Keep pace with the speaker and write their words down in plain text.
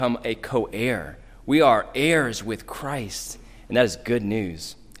become a co-heir. We are heirs with Christ, and that is good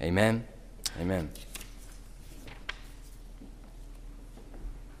news. Amen. Amen.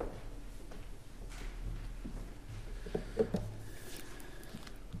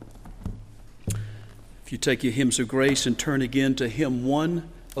 If you take your hymns of grace and turn again to hymn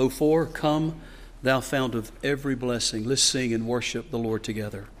 104, Come, Thou Fount of Every Blessing. Let's sing and worship the Lord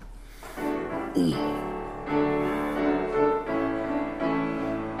together.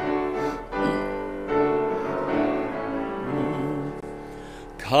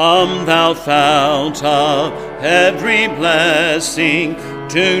 Come, Thou Fount of every blessing,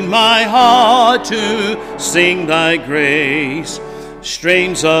 tune my heart to sing Thy grace.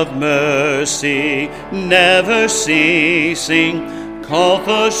 Strains of mercy never ceasing, call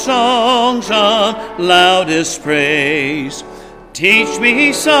for songs of loudest praise. Teach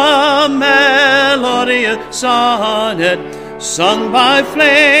me some melodious sonnet, sung by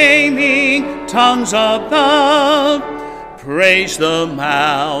flaming tongues above. Praise the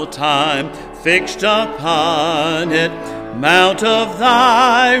mount I'm fixed upon it, mount of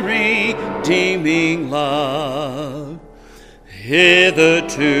Thy redeeming love.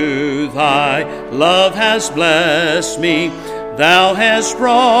 Hitherto Thy love has blessed me, Thou hast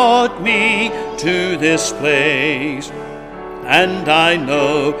brought me to this place, and I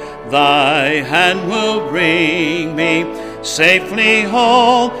know Thy hand will bring me safely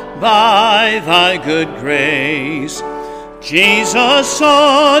home by Thy good grace. Jesus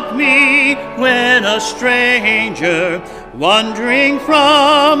sought me when a stranger, wandering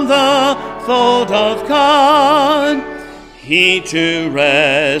from the fold of God. He to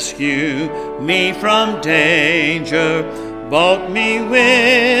rescue me from danger bought me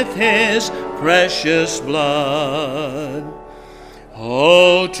with His precious blood.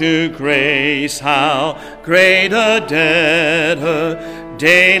 Oh, to grace how great a debtor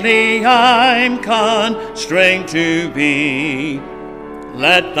daily I'm constrained to be.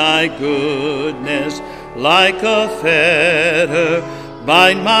 Let Thy goodness like a fetter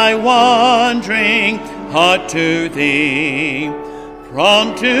bind my wandering heart to Thee.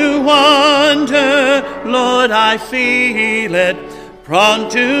 Prompt to wander, Lord, I feel it,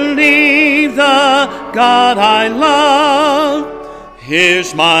 prompt to leave the God I love.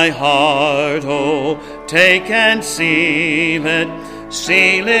 Here's my heart, oh, take and seal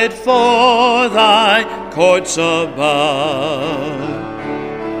it for Thy courts above.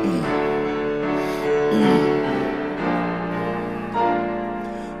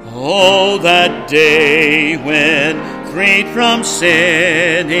 Oh, that day when, freed from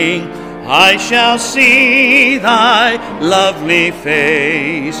sinning, I shall see Thy lovely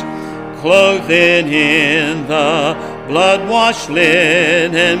face, clothed in the blood-washed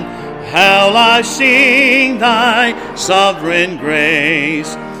linen. How I sing Thy sovereign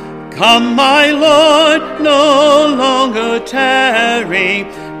grace. Come, my Lord, no longer tarry.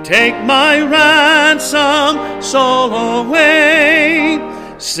 Take my ransom soul away.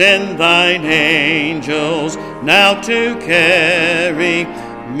 Send Thine angels now to carry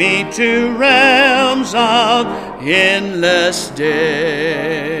me to realms of endless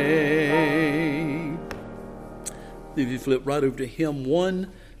day. If you flip right over to hymn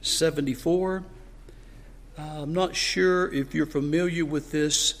 174, I'm not sure if you're familiar with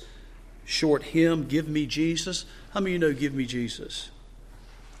this short hymn, Give Me Jesus. How many of you know Give Me Jesus?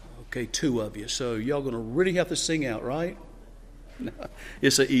 Okay, 2 of you. So y'all going to really have to sing out, right? No,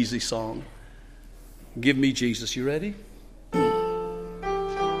 it's an easy song. Give me Jesus. You ready?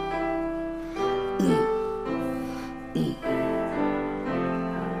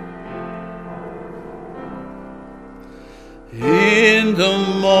 In the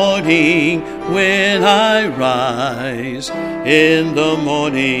morning when I rise, in the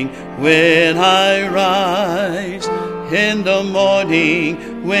morning when I rise, in the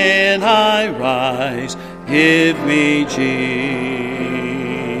morning when I rise, give me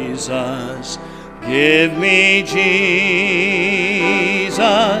Jesus, give me Jesus,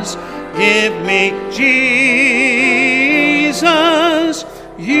 give me Jesus.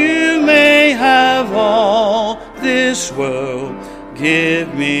 You may have all this world,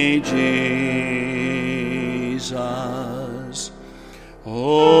 give me Jesus.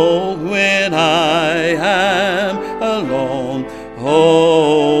 Oh, when I am alone,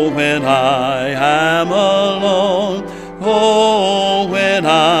 oh, when I am alone, oh, when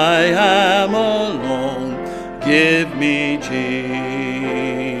I am alone, give me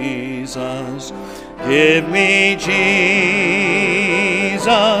Jesus, give me Jesus,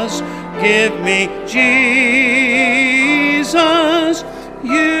 give me Jesus.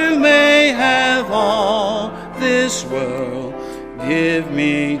 You may have all this world, give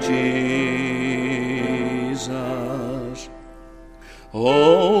me Jesus.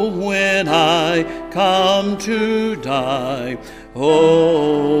 Oh, when I come to die,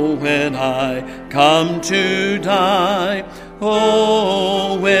 oh, when I come to die,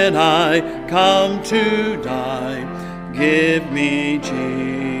 oh, when I come to die, give me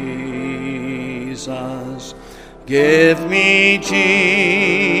Jesus. Give me Jesus.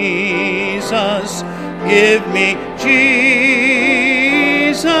 Give me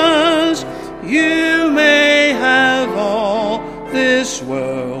Jesus. You may have all this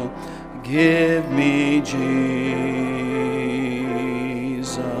world. Give me Jesus.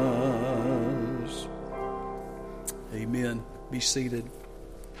 Amen. Be seated.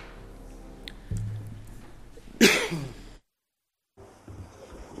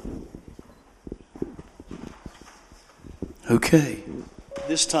 Okay.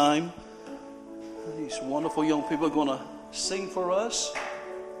 This time, these wonderful young people are going to sing for us.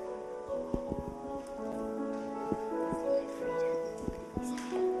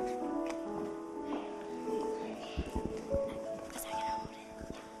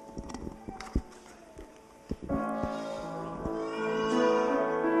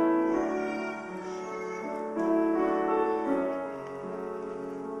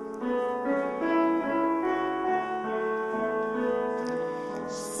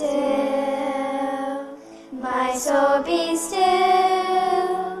 My soul be still,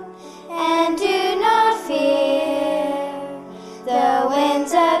 and do not fear. The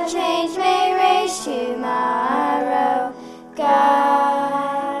winds of change may rage tomorrow.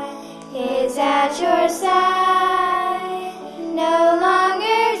 God is at your side, no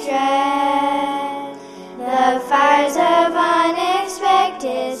longer dread the fires of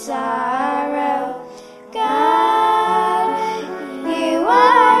unexpected sorrow. God, you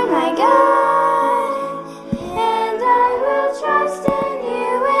are my God. Trust in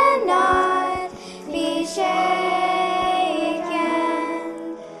you and not be shaken.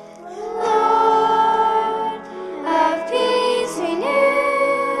 Lord of peace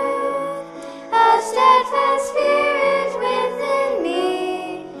renewed, a steadfast spirit within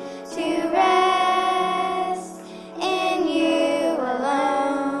me to rest in you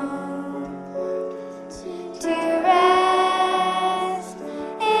alone. To rest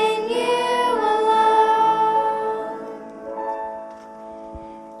in you alone.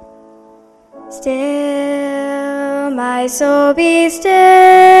 Still, my soul be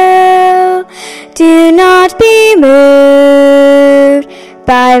still, do not be moved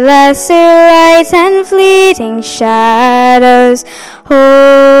by lesser lights and fleeting shadows.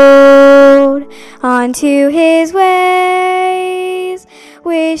 Hold on to his ways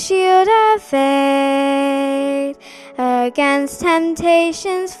with shield of faith against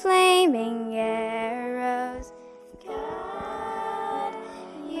temptation's flaming arrows. God,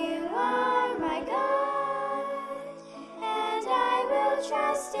 you are my God, and I will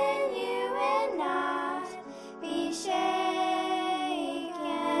trust in you and not be shaken.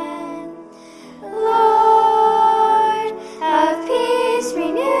 Lord of peace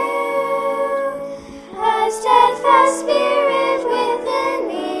renew, a steadfast spirit within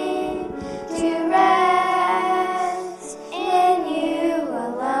me to rest in you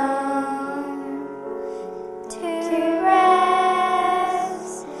alone. To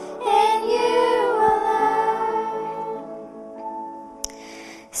rest in you alone.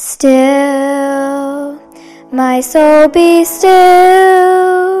 Still, my soul be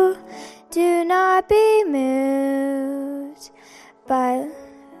still, do not be moved by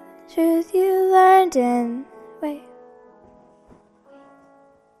truth you learned in wait.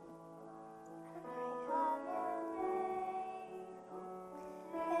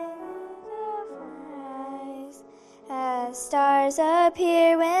 As stars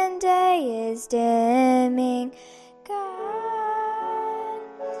appear when day is dimming, God,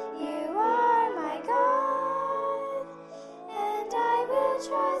 you are my God, and I will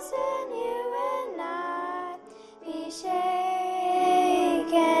trust in you and not be shaken.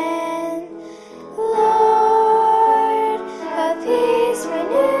 Lord of peace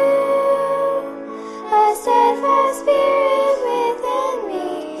renew, a steadfast spirit within me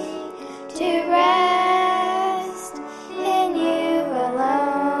to rest in you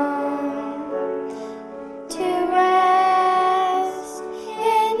alone. To rest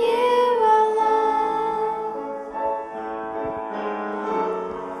in you alone.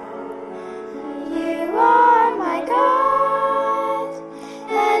 You are my God,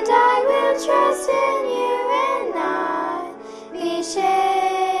 and I will trust in you and not be shaken.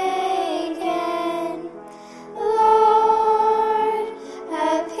 Lord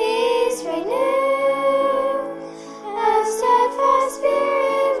of peace renew, a steadfast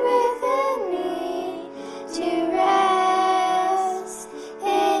spirit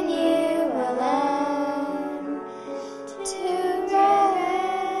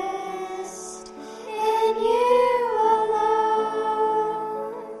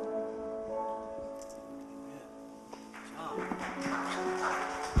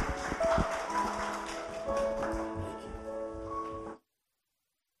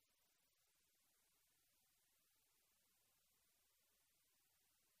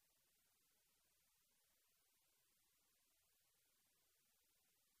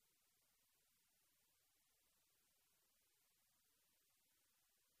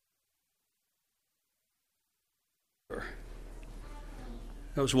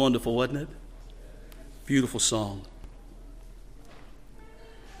That was wonderful, wasn't it? Beautiful song.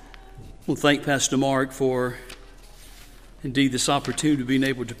 Well, thank Pastor Mark for indeed this opportunity of being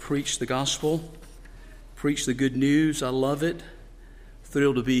able to preach the gospel, preach the good news. I love it.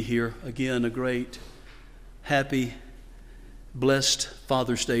 Thrilled to be here. Again, a great, happy, blessed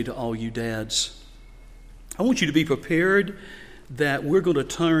Father's Day to all you dads. I want you to be prepared that we're going to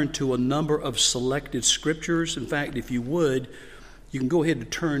turn to a number of selected scriptures. In fact, if you would, you can go ahead and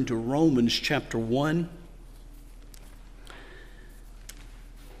turn to Romans chapter 1.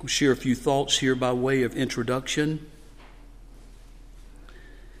 We'll share a few thoughts here by way of introduction.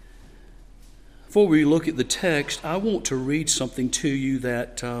 Before we look at the text, I want to read something to you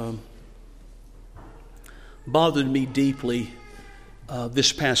that bothered me deeply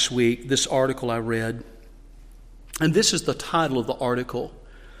this past week, this article I read. And this is the title of the article: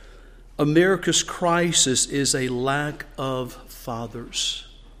 America's Crisis is a Lack of Fathers.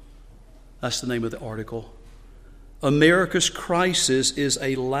 That's the name of the article. America's Crisis is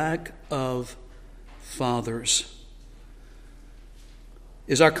a Lack of Fathers.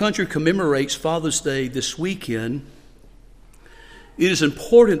 As our country commemorates Father's Day this weekend, it is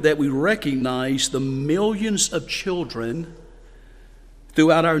important that we recognize the millions of children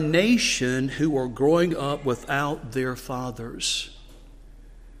throughout our nation who are growing up without their fathers.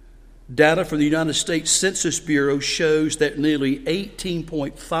 Data from the United States Census Bureau shows that nearly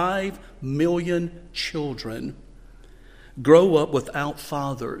 18.5 million children grow up without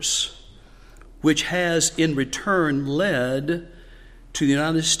fathers, which has in return led to the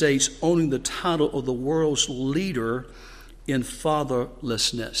United States owning the title of the world's leader in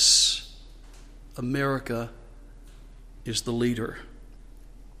fatherlessness. America is the leader.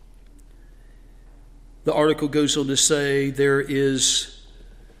 The article goes on to say there is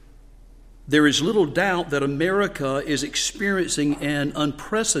little doubt that America is experiencing an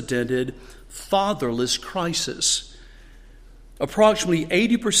unprecedented fatherless crisis. Approximately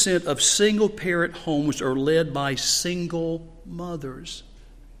 80% of single-parent homes are led by single mothers.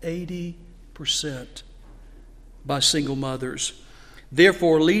 80% by single mothers.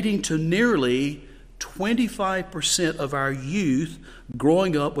 Therefore, leading to nearly 25% of our youth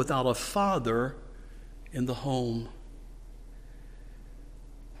growing up without a father in the home.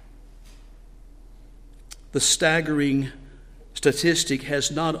 The staggering statistic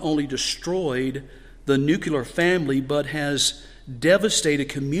has not only destroyed the nuclear family, but has devastated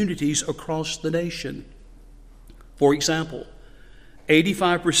communities across the nation. For example,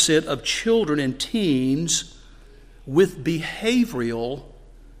 85% of children and teens with behavioral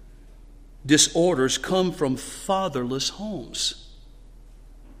disorders come from fatherless homes.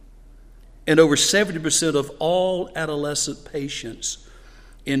 And over 70% of all adolescent patients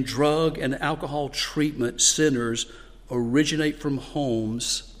in drug and alcohol treatment centers originate from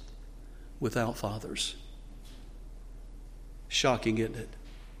homes without fathers. Shocking, isn't it?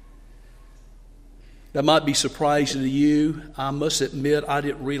 That might be surprising to you. I must admit, I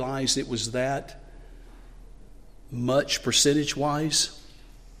didn't realize it was that much percentage-wise.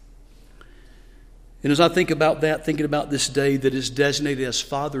 And as I think about that, thinking about this day that is designated as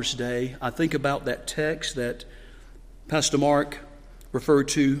Father's Day, I think about that text that Pastor Mark referred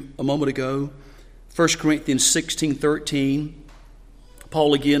to a moment ago, 1 Corinthians 16:13.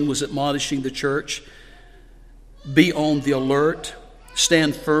 Paul again was admonishing the church, be on the alert,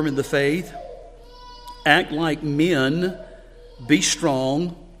 stand firm in the faith, act like men, be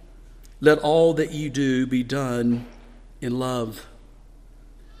strong, let all that you do be done in love.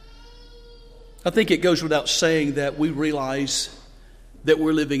 I think it goes without saying that we realize that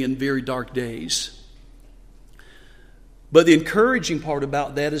we're living in very dark days. But the encouraging part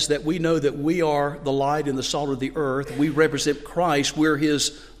about that is that we know that we are the light and the salt of the earth. We represent Christ. We're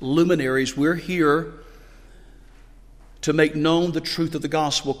His luminaries. We're here to make known the truth of the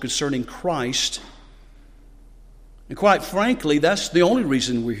gospel concerning Christ. And quite frankly, that's the only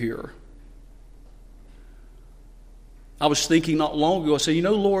reason we're here. I was thinking not long ago, I said,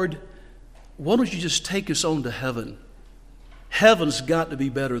 Lord, why don't you just take us on to heaven? Heaven's got to be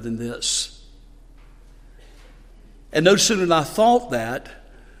better than this. And no sooner than I thought that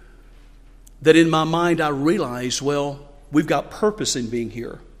in my mind I realized, well, we've got purpose in being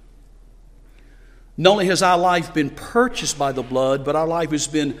here. Not only has our life been purchased by the blood, but our life has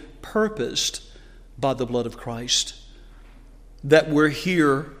been purposed by the blood of Christ. That we're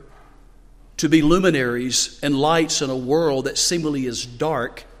here to be luminaries and lights in a world that seemingly is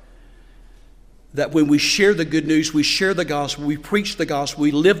dark. That when we share the good news, we share the gospel, we preach the gospel,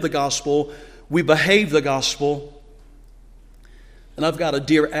 we live the gospel, we behave the gospel. And I've got a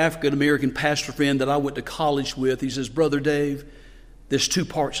dear African-American pastor friend that I went to college with. He says, Brother Dave, there's two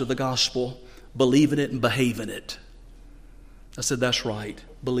parts of the gospel, believing it and behaving it. I said, that's right,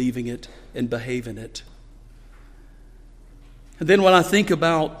 believing it and behaving it. And then when I think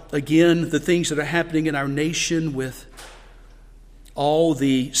about, again, the things that are happening in our nation with all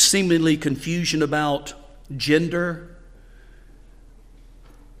the seemingly confusion about gender,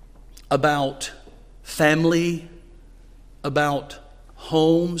 about family, about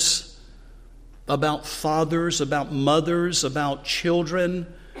homes, about fathers, about mothers, about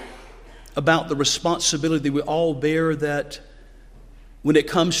children, about the responsibility that we all bear, that when it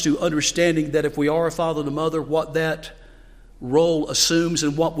comes to understanding that if we are a father and a mother, what that role assumes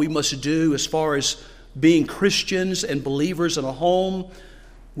and what we must do as far as being Christians and believers in a home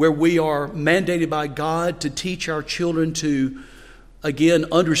where we are mandated by God to teach our children to, again,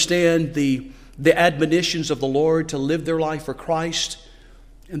 understand the admonitions of the Lord, to live their life for Christ,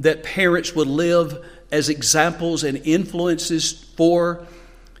 and that parents would live as examples and influences for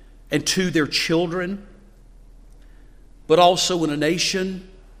and to their children, but also in a nation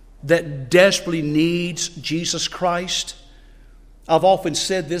that desperately needs Jesus Christ. I've often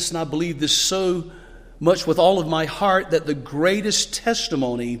said this, and I believe this so much with all of my heart, that the greatest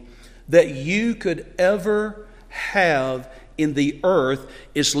testimony that you could ever have in the earth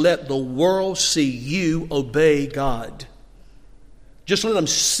is let the world see you obey God. Just let them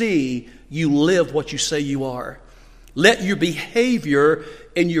see you live what you say you are. Let your behavior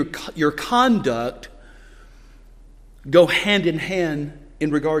and your conduct go hand in hand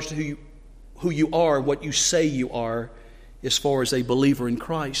in regards to who you are, what you say you are, as far as a believer in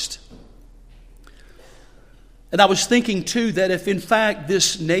Christ. And I was thinking too that if in fact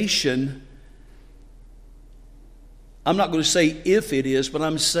this nation, I'm not going to say if it is, but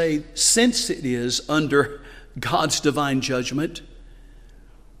I'm saying since it is under God's divine judgment,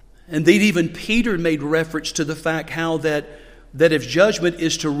 and that even Peter made reference to the fact how that if judgment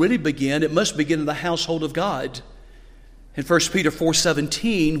is to really begin, it must begin in the household of God. In 1 Peter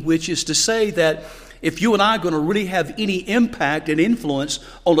 4:17, which is to say that if you and I are going to really have any impact and influence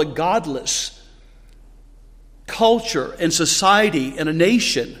on a godless culture and society and a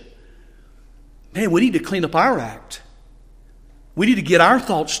nation, man, we need to clean up our act. We need to get our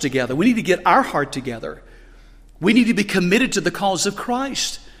thoughts together. We need to get our heart together. We need to be committed to the cause of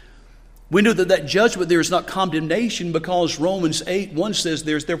Christ. We know that judgment there is not condemnation, because Romans 8:1 says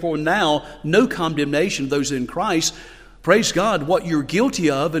there's therefore now no condemnation of those in Christ. Praise God, what you're guilty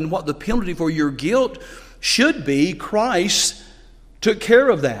of and what the penalty for your guilt should be, Christ took care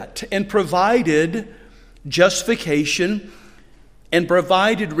of that and provided justification and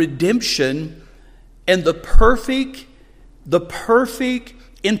provided redemption and the perfect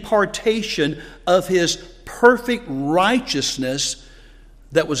impartation of His perfect righteousness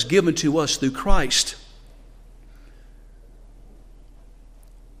that was given to us through Christ.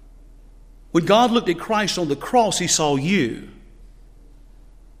 When God looked at Christ on the cross, He saw you.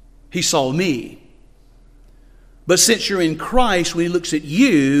 He saw me. But since you're in Christ, when He looks at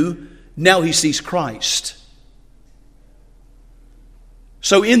you, now He sees Christ.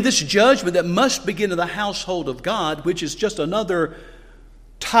 So in this judgment that must begin in the household of God, which is just another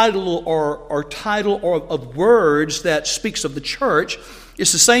title or of words that speaks of the church,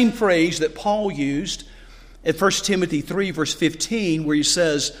 it's the same phrase that Paul used in 1 Timothy 3 verse 15, where he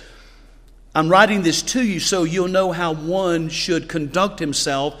says, I'm writing this to you so you'll know how one should conduct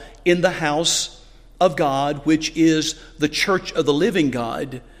himself in the house of God, which is the church of the living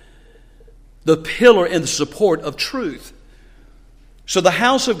God, the pillar and the support of truth. So the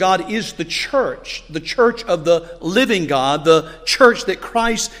house of God is the church of the living God, the church that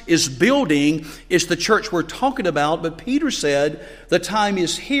Christ is building is the church we're talking about. But Peter said the time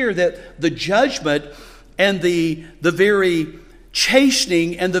is here that the judgment and the very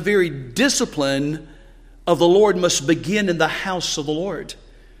chastening and the very discipline of the Lord must begin in the house of the Lord.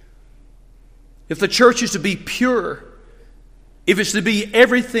 If the church is to be pure, if it's to be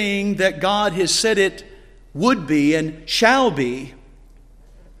everything that God has said it would be and shall be,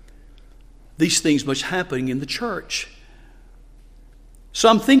 these things must happen in the church. So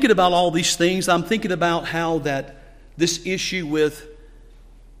I'm thinking about all these things. I'm thinking about how that this issue with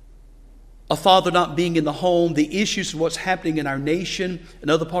a father not being in the home, the issues of what's happening in our nation and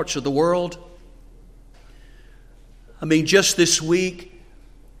other parts of the world. I mean, just this week,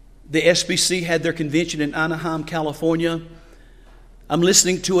 the SBC had their convention in Anaheim, California. I'm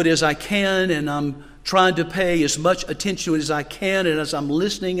listening to it as I can, and I'm trying to pay as much attention to it as I can. And as I'm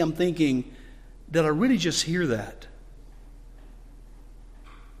listening, I'm thinking, did I really just hear that?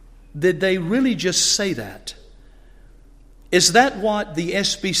 Did they really just say that? Is that what the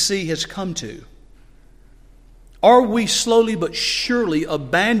SBC has come to? Are we slowly but surely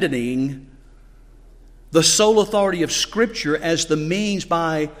abandoning the sole authority of Scripture as the means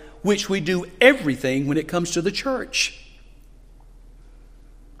by which we do everything when it comes to the church?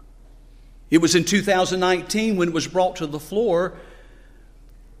 It was in 2019 when it was brought to the floor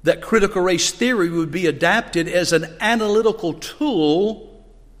that critical race theory would be adapted as an analytical tool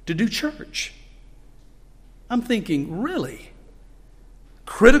to do church. I'm thinking, really?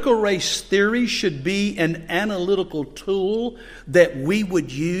 Critical race theory should be an analytical tool that we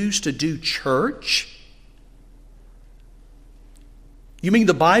would use to do church? You mean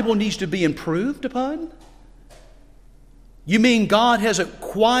the Bible needs to be improved upon? You mean God hasn't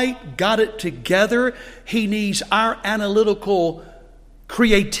quite got it together? He needs our analytical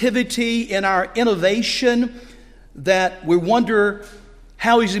creativity and our innovation that we wonder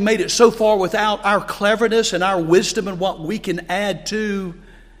how He's made it so far without our cleverness and our wisdom and what we can add to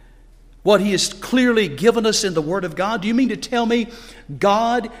what He has clearly given us in the Word of God. Do you mean to tell me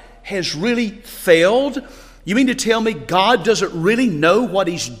God has really failed? You mean to tell me God doesn't really know what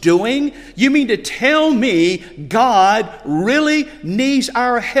He's doing? You mean to tell me God really needs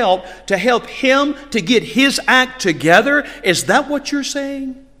our help to help Him to get His act together? Is that what you're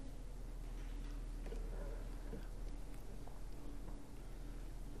saying?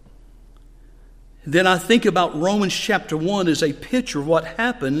 Then I think about Romans chapter 1 as a picture of what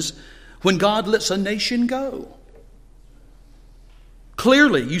happens when God lets a nation go.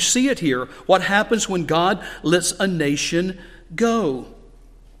 Clearly, you see it here, what happens when God lets a nation go.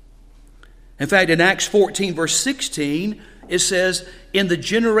 In fact, in Acts 14, verse 16, it says, in the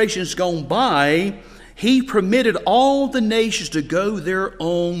generations gone by, He permitted all the nations to go their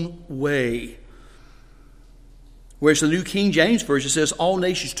own way. Whereas the New King James Version says, all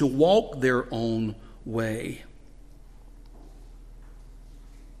nations to walk their own way.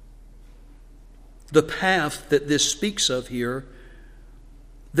 The path that this speaks of here,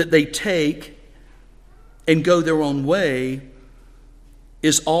 that they take and go their own way,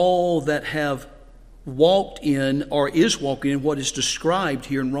 is all that have walked in or is walking in what is described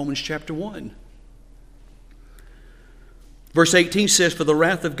here in Romans chapter 1. Verse 18 says, for the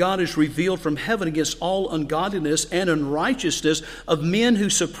wrath of God is revealed from heaven against all ungodliness and unrighteousness of men who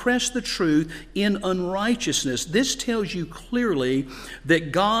suppress the truth in unrighteousness. This tells you clearly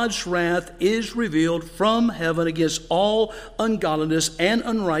that God's wrath is revealed from heaven against all ungodliness and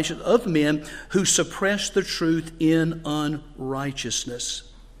unrighteousness of men who suppress the truth in unrighteousness.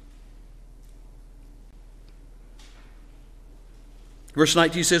 Verse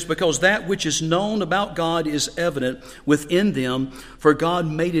 19 says, because that which is known about God is evident within them, for God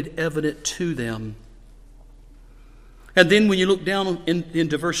made it evident to them. And then when you look down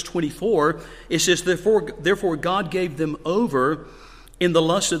into verse 24, it says, therefore God gave them over in the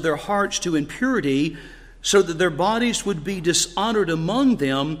lust of their hearts to impurity, so that their bodies would be dishonored among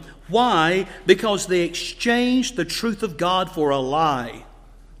them. Why? Because they exchanged the truth of God for a lie.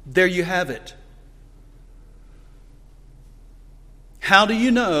 There you have it. How do you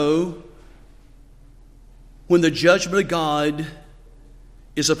know when the judgment of God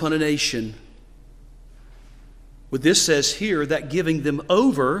is upon a nation? Well, this says here that giving them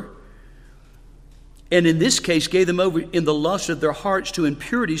over, and in this case gave them over in the lust of their hearts to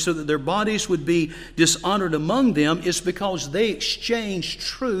impurity, so that their bodies would be dishonored among them, is because they exchanged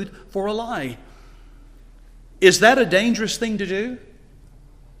truth for a lie. Is that a dangerous thing to do?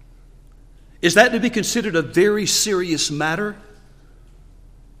 Is that to be considered a very serious matter?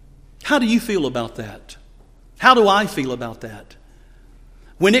 How do you feel about that? How do I feel about that?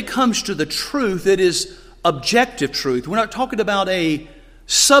 When it comes to the truth, it is objective truth. We're not talking about a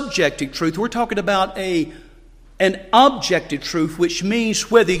subjective truth. We're talking about an objective truth, which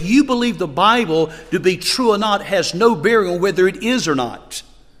means whether you believe the Bible to be true or not has no bearing on whether it is or not.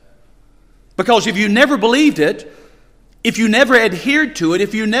 Because if you never believed it, if you never adhered to it,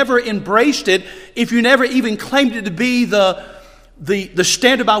 if you never embraced it, if you never even claimed it to be the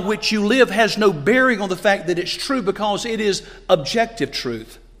standard by which you live, has no bearing on the fact that it's true, because it is objective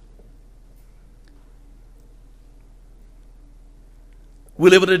truth.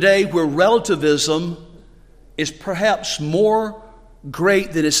 We live in a day where relativism is perhaps more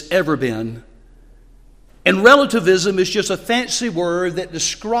great than it's ever been. And relativism is just a fancy word that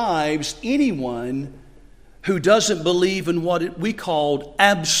describes anyone who doesn't believe in what we call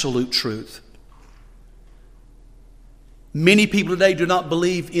absolute truth. Many people today do not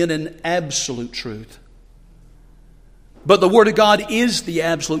believe in an absolute truth. But the Word of God is the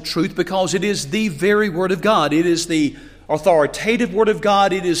absolute truth, because it is the very Word of God. It is the authoritative Word of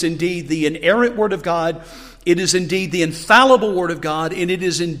God. It is indeed the inerrant Word of God. it is indeed the infallible Word of God, and it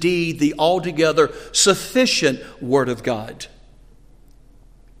is indeed the altogether sufficient Word of God.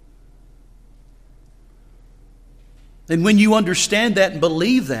 And when you understand that and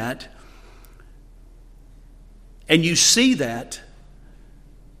believe that, and you see that,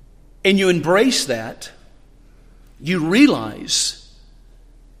 and you embrace that, you realize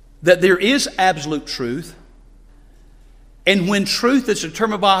that there is absolute truth. And when truth is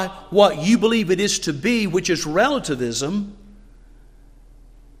determined by what you believe it is to be, which is relativism,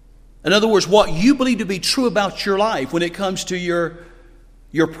 in other words, what you believe to be true about your life when it comes to your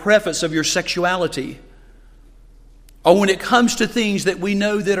preference of your sexuality, or when it comes to things that we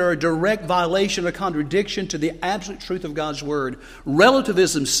know that are a direct violation or contradiction to the absolute truth of God's Word,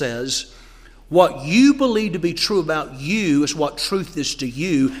 relativism says what you believe to be true about you is what truth is to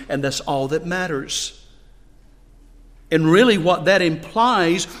you, and that's all that matters. And really what that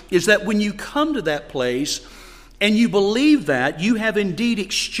implies is that when you come to that place and you believe that, you have indeed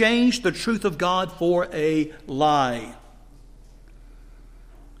exchanged the truth of God for a lie.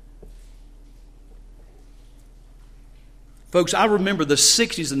 Folks, I remember the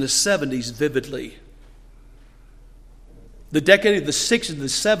 60s and the 70s vividly. The decade of the 60s and the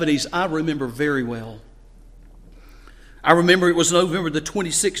 70s I remember very well. I remember it was November the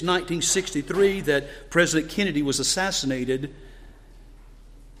 26th, 1963, that President Kennedy was assassinated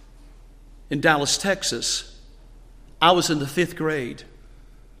in Dallas, Texas. I was in the 5th grade.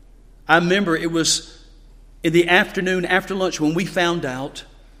 I remember it was in the afternoon after lunch when we found out.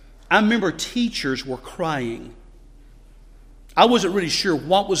 I remember teachers were crying. I wasn't really sure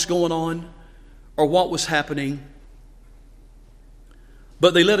what was going on or what was happening.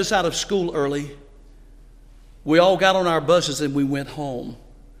 But they let us out of school early. We all got on our buses and we went home.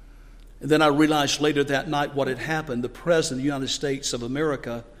 And then I realized later that night what had happened. The President of the United States of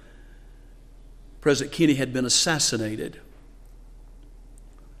America, President Kennedy, had been assassinated.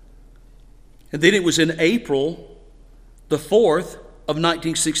 And then it was in April the 4th of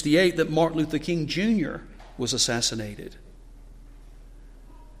 1968 that Martin Luther King Jr. was assassinated.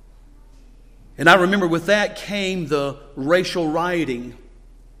 And I remember with that came the racial rioting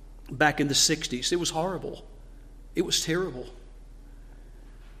back in the 60s. It was horrible. It was terrible.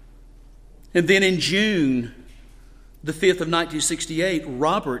 And then in June the 5th of 1968,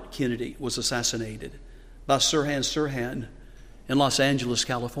 Robert Kennedy was assassinated by Sirhan Sirhan in Los Angeles,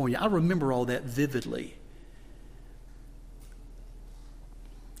 California. I remember all that vividly.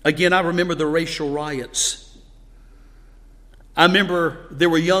 Again, I remember the racial riots. I remember there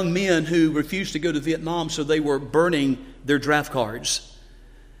were young men who refused to go to Vietnam, so they were burning their draft cards.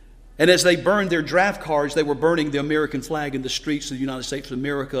 And as they burned their draft cards, they were burning the American flag in the streets of the United States of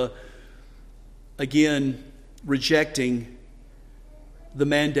America, again, rejecting the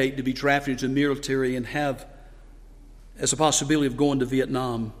mandate to be drafted into the military and have as a possibility of going to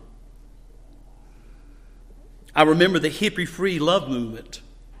Vietnam. I remember the hippie-free love movement.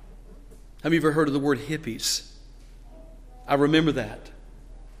 Have you ever heard of the word hippies? I remember that.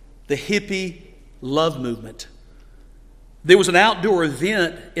 The hippie love movement. There was an outdoor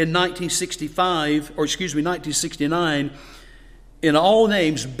event in 1969, in all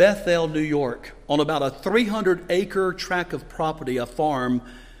names, Bethel, New York, on about a 300-acre tract of property, a farm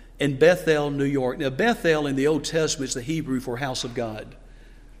in Bethel, New York. Now, Bethel in the Old Testament is the Hebrew for house of God.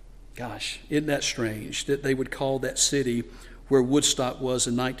 Gosh, isn't that strange that they would call that city where Woodstock was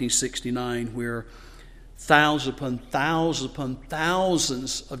in 1969, where thousands upon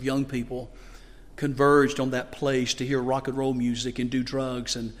thousands of young people converged on that place to hear rock and roll music and do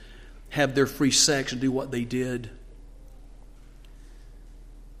drugs and have their free sex and do what they did.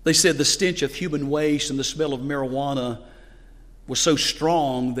 They said the stench of human waste and the smell of marijuana was so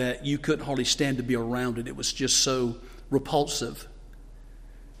strong that you couldn't hardly stand to be around it. It was just so repulsive.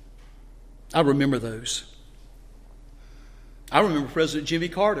 I remember those. I remember President Jimmy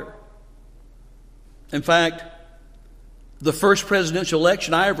Carter. In fact, the first presidential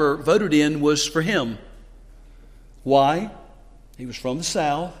election I ever voted in was for him. Why? He was from the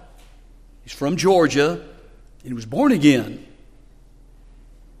South. He's from Georgia. And he was born again.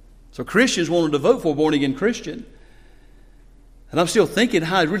 So Christians wanted to vote for a born-again Christian. And I'm still thinking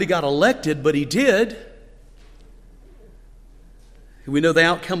how he really got elected, but he did. We know the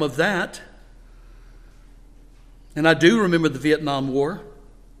outcome of that. And I do remember the Vietnam War.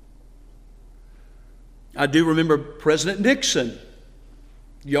 I do remember President Nixon.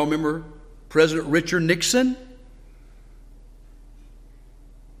 Y'all remember President Richard Nixon?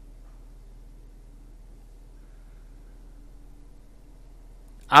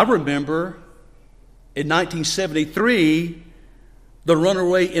 I remember in 1973 the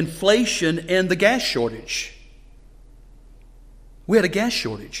runaway inflation and the gas shortage. We had a gas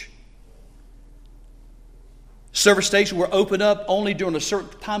shortage. Service stations were opened up only during a certain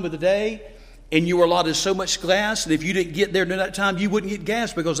time of the day, and you were allotted so much gas, and if you didn't get there during that time, you wouldn't get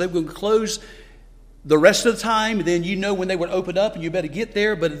gas because they were going to close the rest of the time. And then you know when they would open up, and you better get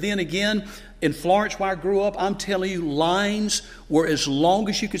there. But then again, in Florence, where I grew up, I'm telling you, lines were as long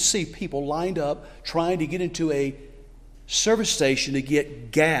as you could see people lined up trying to get into a service station to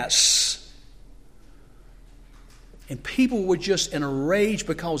get gas. And people were just in a rage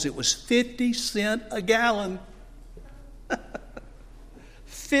because it was 50 cents a gallon.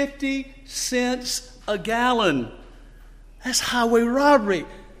 50 cents a gallon. That's highway robbery.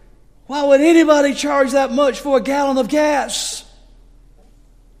 Why would anybody charge that much for a gallon of gas?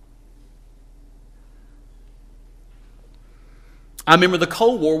 I remember the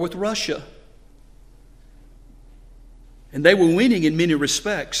Cold War with Russia. And they were winning in many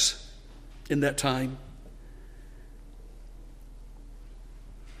respects in that time.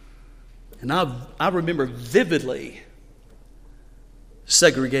 And I remember vividly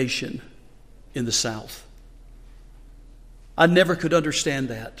segregation in the South. I never could understand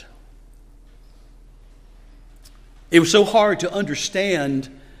that. It was so hard to understand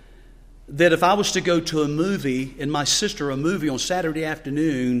that if I was to go to a movie, and my sister a movie on Saturday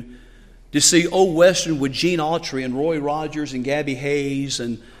afternoon, to see Old Western with Gene Autry and Roy Rogers and Gabby Hayes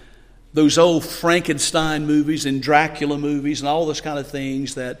and those old Frankenstein movies and Dracula movies and all those kind of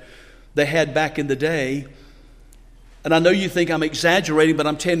things that they had back in the day. And I know you think I'm exaggerating, but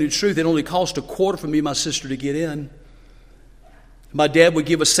I'm telling you the truth. It only cost a quarter for me and my sister to get in. My dad would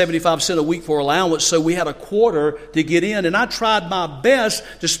give us 75 cents a week for allowance, so we had a quarter to get in. And I tried my best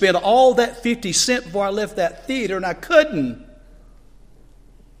to spend all that 50 cents before I left that theater, and I couldn't.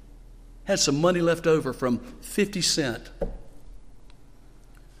 Had some money left over from 50 cents.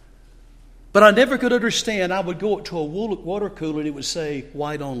 But I never could understand. I would go up to a water cooler and it would say,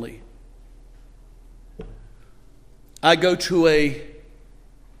 white only. I'd go to a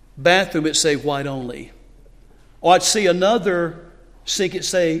bathroom, it'd say, white only. Or I'd see another sink,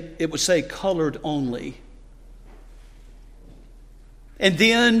 it would say, colored only. And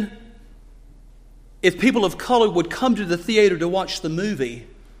then, if people of color would come to the theater to watch the movie,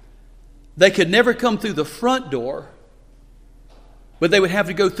 they could never come through the front door, but they would have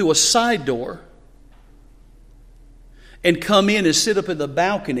to go through a side door and come in and sit up in the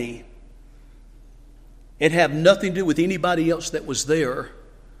balcony and have nothing to do with anybody else that was there,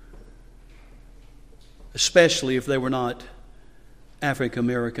 especially if they were not African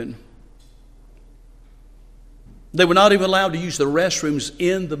American. They were not even allowed to use the restrooms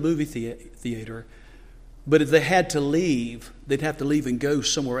in the movie theater. But if they had to leave, they'd have to leave and go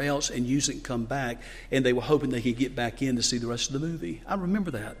somewhere else and use it and come back. And they were hoping they could get back in to see the rest of the movie. I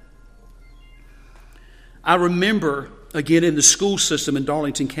remember that. I remember, again, in the school system in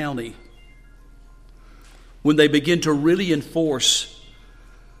Darlington County, when they began to really enforce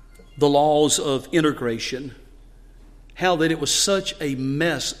the laws of integration, how that it was such a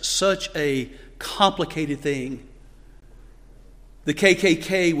mess, such a complicated thing. The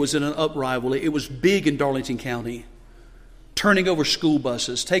KKK was in an uprising. It was big in Darlington County, turning over school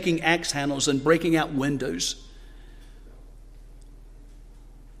buses, taking axe handles and breaking out windows.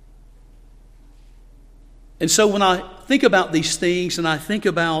 And so when I think about these things, and I think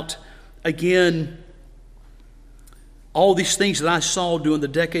about, again, all these things that I saw during the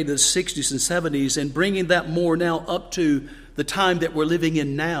decade of the 60s and 70s, and bringing that more now up to the time that we're living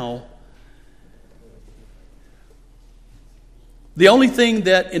in now, the only thing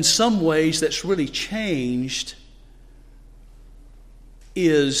that in some ways that's really changed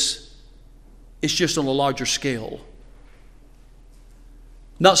is it's just on a larger scale.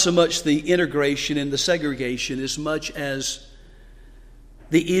 Not so much the integration and the segregation as much as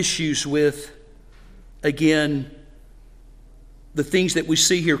the issues with, again, the things that we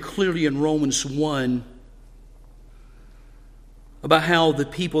see here clearly in Romans 1 about how the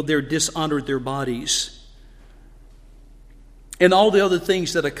people there dishonored their bodies. And all the other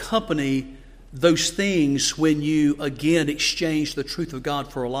things that accompany those things when you, again, exchange the truth of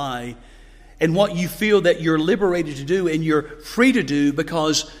God for a lie. And what you feel that you're liberated to do and you're free to do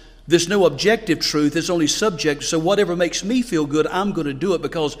because there's no objective truth, it's only subjective. So whatever makes me feel good, I'm going to do it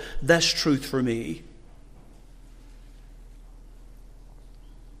because that's truth for me.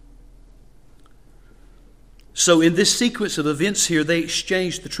 So in this sequence of events here, they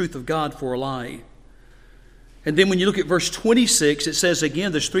exchanged the truth of God for a lie. And then when you look at verse 26, it says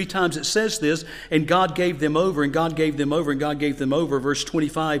again, there's 3 times it says this, and God gave them over, and God gave them over, and God gave them over. Verse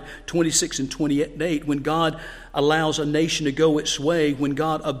 25, 26, and 28, when God allows a nation to go its way, when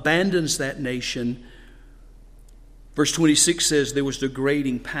God abandons that nation, verse 26 says there was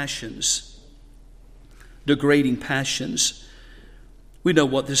degrading passions. Degrading passions. We know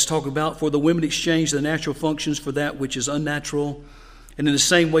what this is talking about. For the women exchanged the natural functions for that which is unnatural. And in the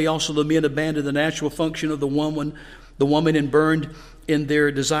same way also the men abandoned the natural function of the woman and burned in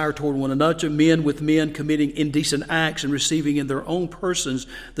their desire toward one another, men with men committing indecent acts and receiving in their own persons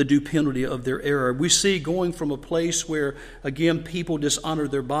the due penalty of their error. We see going from a place where, again, people dishonor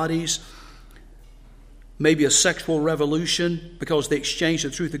their bodies, maybe a sexual revolution because they exchange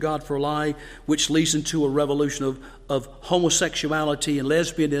the truth of God for a lie, which leads into a revolution of homosexuality and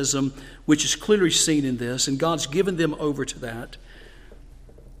lesbianism, which is clearly seen in this, and God's given them over to that.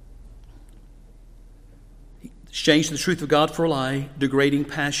 Exchange the truth of God for a lie, degrading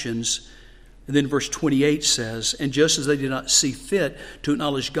passions. And then verse 28 says, and just as they did not see fit to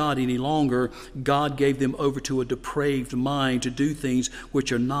acknowledge God any longer, God gave them over to a depraved mind to do things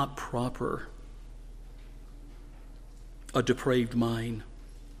which are not proper. A depraved mind.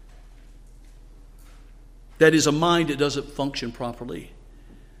 That is a mind that doesn't function properly.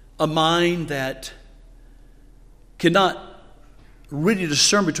 A mind that cannot really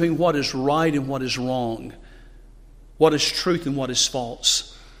discern between what is right and what is wrong. What is truth and what is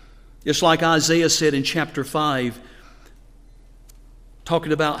false. It's like Isaiah said in chapter 5,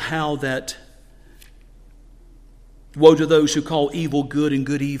 talking about how that woe to those who call evil good and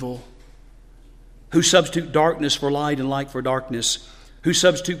good evil, who substitute darkness for light and light for darkness, who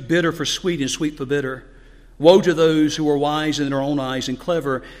substitute bitter for sweet and sweet for bitter. Woe to those who are wise in their own eyes and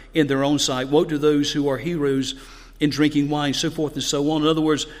clever in their own sight. Woe to those who are heroes in drinking wine, so forth and so on. In other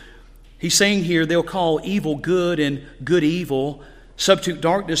words, he's saying here they'll call evil good and good evil, substitute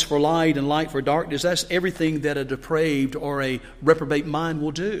darkness for light and light for darkness. That's everything that a depraved or a reprobate mind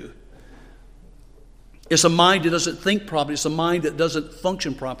will do. It's a mind that doesn't think properly. It's a mind that doesn't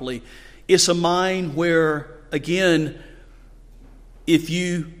function properly. It's a mind where, again, if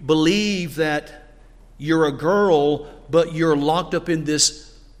you believe that you're a girl but you're locked up in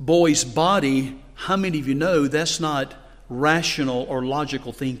this boy's body, how many of you know that's not rational or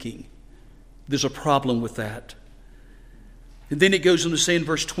logical thinking? There's a problem with that. And then it goes on to say in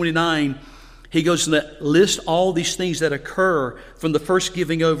verse 29, he goes on to list all these things that occur from the first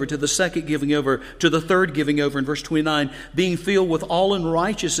giving over to the second giving over to the third giving over in verse 29, being filled with all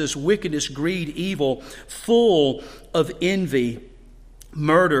unrighteousness, wickedness, greed, evil, full of envy,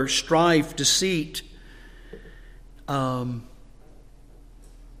 murder, strife, deceit,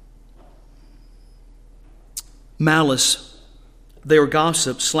 malice. They are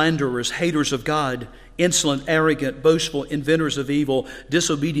gossips, slanderers, haters of God, insolent, arrogant, boastful, inventors of evil,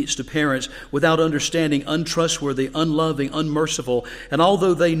 disobedience to parents, without understanding, untrustworthy, unloving, unmerciful. And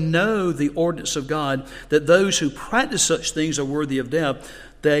although they know the ordinance of God, that those who practice such things are worthy of death,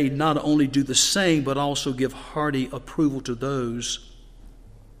 they not only do the same, but also give hearty approval to those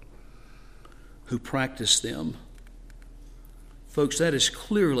who practice them. Folks, that is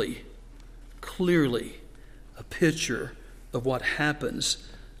clearly a picture of what happens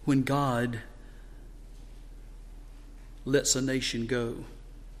when God lets a nation go.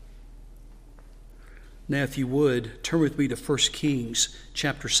 Now, if you would, turn with me to 1 Kings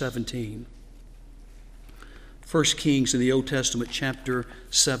chapter 17. 1 Kings in the Old Testament, chapter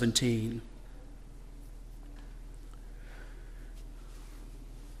 17.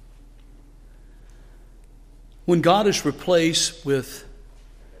 When God is replaced with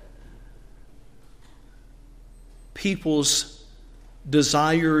people's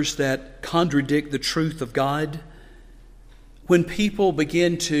desires that contradict the truth of God, when people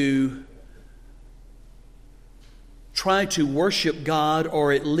begin to try to worship God,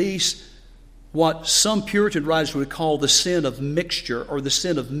 or at least what some Puritan writers would call the sin of mixture or the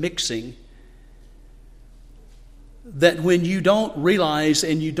sin of mixing, that when you don't realize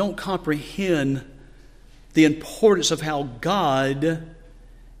and you don't comprehend the importance of how God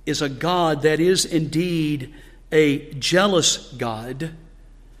is a God that is indeed a jealous God.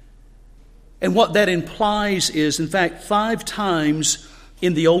 And what that implies is, in fact, 5 times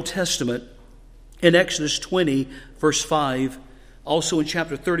in the Old Testament, in Exodus 20, verse 5, also in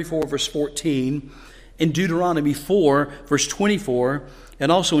chapter 34, verse 14, in Deuteronomy 4, verse 24,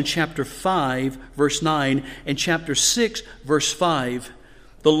 and also in chapter 5, verse 9, and chapter 6, verse 5,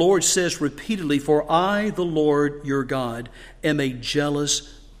 the Lord says repeatedly, "For I, the Lord your God, am a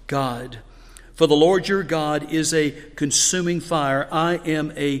jealous God. For the Lord your God is a consuming fire. I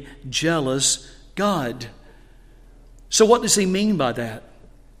am a jealous God." So what does he mean by that?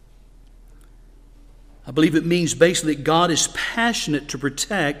 I believe it means basically that God is passionate to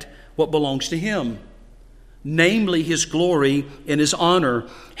protect what belongs to him, namely his glory and his honor.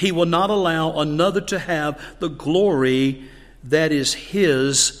 He will not allow another to have the glory that is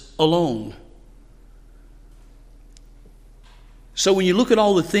his alone. So when you look at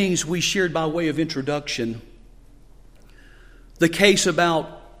all the things we shared by way of introduction, the case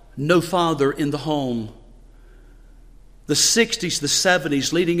about no father in the home, the 60s, the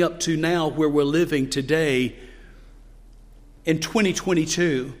 70s, leading up to now where we're living today in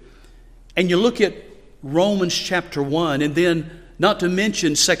 2022. And you look at Romans chapter 1, and then not to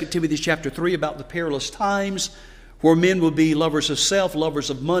mention 2 Timothy chapter 3 about the perilous times where men will be lovers of self, lovers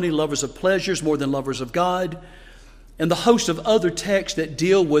of money, lovers of pleasures more than lovers of God. And the host of other texts that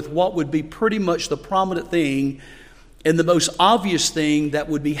deal with what would be pretty much the prominent thing and the most obvious thing that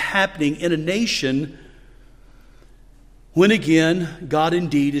would be happening in a nation when again God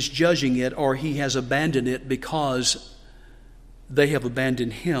indeed is judging it, or he has abandoned it because they have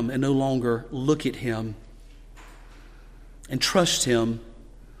abandoned him and no longer look at him and trust him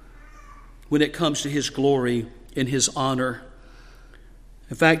when it comes to his glory and his honor.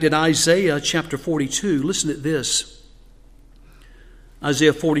 In fact, in Isaiah chapter 42, listen to this.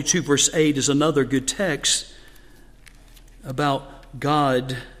 Isaiah 42 verse 8 is another good text about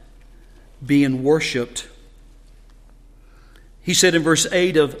God being worshiped. He said in verse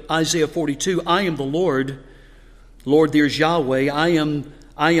 8 of Isaiah 42, I am the Lord. Lord, there's Yahweh. I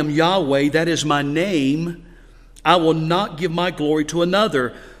am Yahweh. That is my name. I will not give my glory to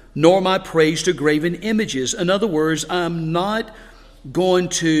another, nor my praise to graven images. In other words, I'm not going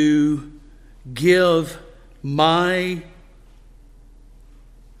to give my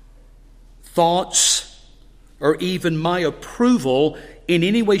thoughts or even my approval in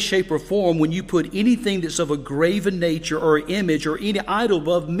any way, shape, or form when you put anything that's of a graven nature or image or any idol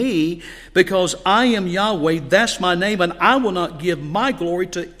above me, because I am Yahweh, that's my name, and I will not give my glory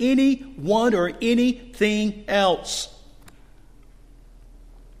to anyone or anything else.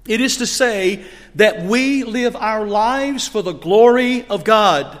 It is to say that we live our lives for the glory of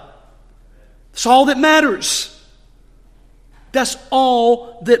God. That's all that matters. That's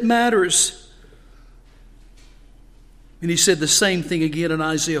all that matters. And he said the same thing again in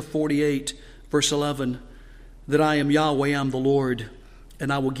Isaiah 48, verse 11, that I am Yahweh, I am the Lord,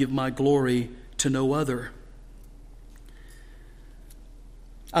 and I will give my glory to no other.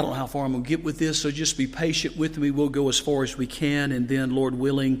 I don't know how far I'm going to get with this, so just be patient with me. We'll go as far as we can, and then, Lord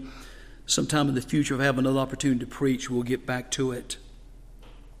willing, sometime in the future, if I have another opportunity to preach, we'll get back to it.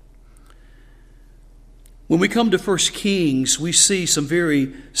 When we come to 1 Kings, we see some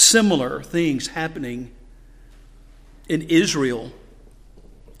very similar things happening in Israel.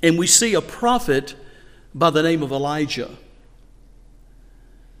 And we see a prophet by the name of Elijah.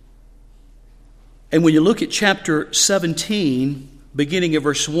 And when you look at chapter 17, beginning at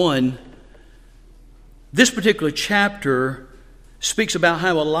verse 1, this particular chapter speaks about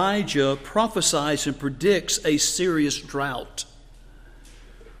how Elijah prophesies and predicts a serious drought.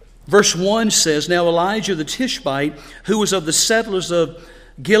 Verse 1 says, Now Elijah the Tishbite, who was of the settlers of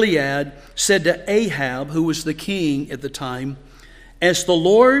Gilead, said to Ahab, who was the king at the time, As the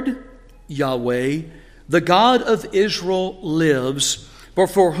Lord Yahweh, the God of Israel, lives,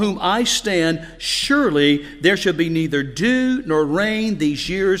 for whom I stand, surely there shall be neither dew nor rain these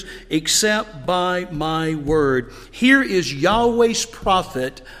years except by my word. Here is Yahweh's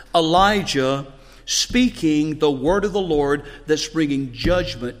prophet Elijah speaking the word of the Lord that's bringing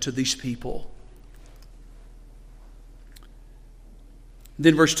judgment to these people.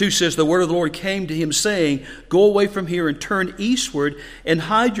 Then verse 2 says, The word of the Lord came to him, saying, Go away from here and turn eastward and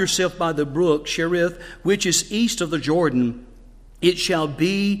hide yourself by the brook Cherith, which is east of the Jordan. It shall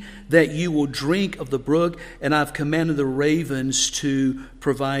be that you will drink of the brook, and I've commanded the ravens to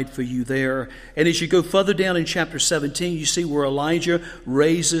provide for you there. And as you go further down in chapter 17, you see where Elijah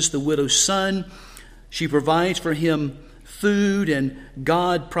raises the widow's son. She provides for him food, and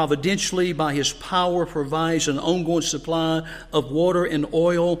God providentially, by his power, provides an ongoing supply of water and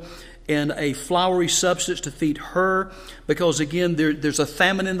oil and a flowery substance to feed her, because again, there's a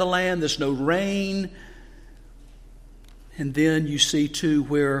famine in the land, there's no rain. And then you see too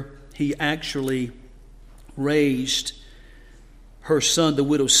where he actually raised her son, the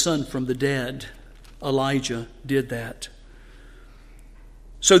widow's son, from the dead. Elijah did that.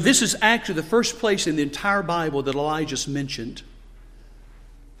 So this is actually the first place in the entire Bible that Elijah's mentioned.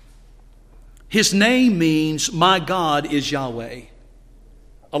 His name means, My God is Yahweh.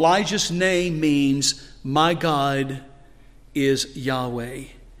 Elijah's name means, My God is Yahweh.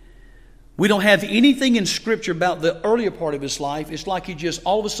 We don't have anything in Scripture about the earlier part of his life. It's like he just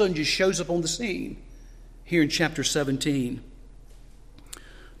all of a sudden just shows up on the scene here in chapter 17.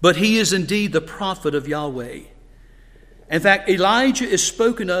 But he is indeed the prophet of Yahweh. In fact, Elijah is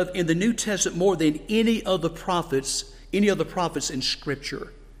spoken of in the New Testament more than any other prophets in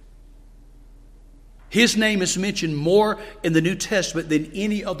Scripture. His name is mentioned more in the New Testament than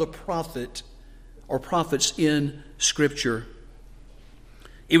any other prophet or prophets in Scripture.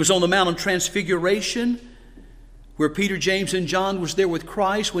 It was on the Mount of Transfiguration where Peter, James, and John was there with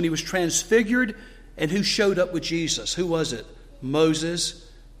Christ when he was transfigured. And who showed up with Jesus? Who was it? Moses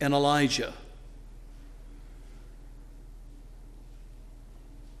and Elijah.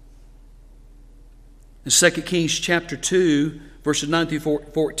 In 2 Kings chapter 2, verses 9 through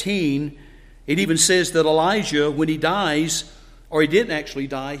 14, it even says that Elijah, when he dies, or he didn't actually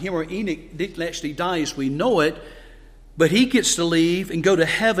die, him or Enoch didn't actually die as we know it, but he gets to leave and go to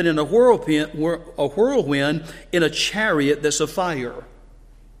heaven in a whirlwind in a chariot that's of fire.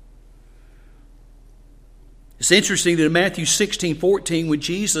 It's interesting that in Matthew 16:14, when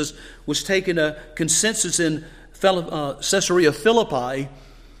Jesus was taking a consensus in Caesarea Philippi,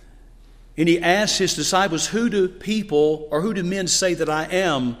 and he asked his disciples, who do men say that I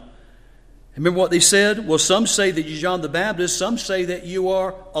am? Remember what they said? Well, some say that you're John the Baptist, some say that you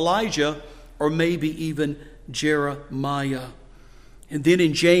are Elijah, or maybe even Jeremiah. And then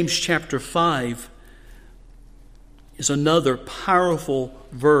in James chapter 5 is another powerful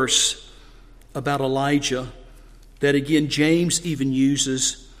verse about Elijah that again James even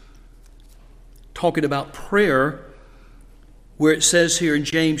uses, talking about prayer, where it says here in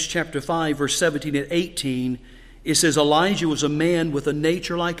James chapter 5 verse 17 and 18, it says Elijah was a man with a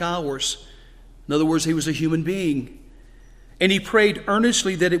nature like ours. In other words, he was a human being. And he prayed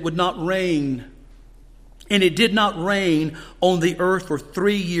earnestly that it would not rain. And it did not rain on the earth for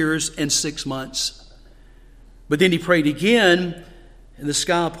 3 years and 6 months. But then he prayed again, and the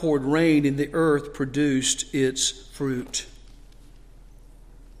sky poured rain, and the earth produced its fruit.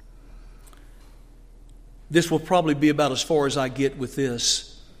 This will probably be about as far as I get with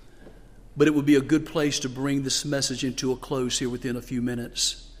this, but it would be a good place to bring this message into a close here within a few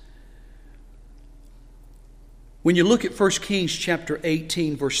minutes. When you look at 1 Kings chapter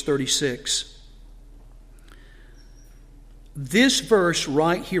 18, verse 36, this verse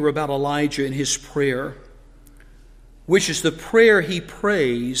right here about Elijah and his prayer, which is the prayer he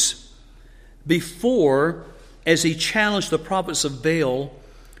prays before, as he challenged the prophets of Baal,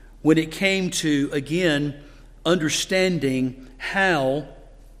 when it came to, again, understanding how,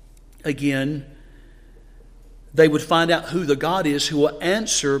 again, they would find out who the God is who will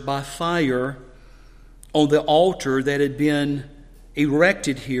answer by fire on the altar that had been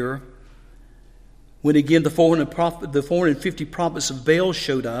erected here. When again the 450 prophets of Baal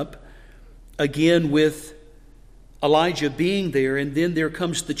showed up, again with Elijah being there, and then there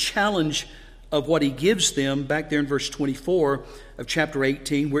comes the challenge of what he gives them back there in verse 24 of chapter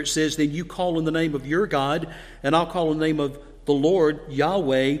 18, where it says, then you call on the name of your God, and I'll call on the name of the Lord,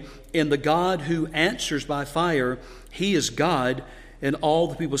 Yahweh, and the God who answers by fire, he is God. And all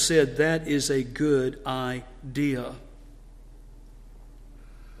the people said, that is a good idea.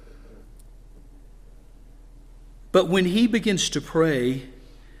 But when he begins to pray,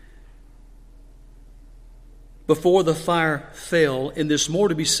 before the fire fell, and there's more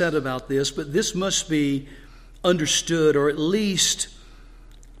to be said about this, but this must be understood, or at least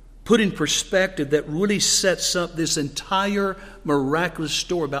put in perspective, that really sets up this entire miraculous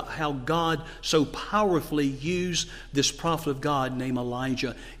story about how God so powerfully used this prophet of God named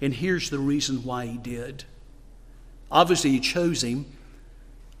Elijah. And here's the reason why he did. Obviously, he chose him.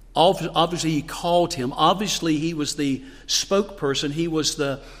 Obviously, he called him. Obviously, he was the spokesperson. He was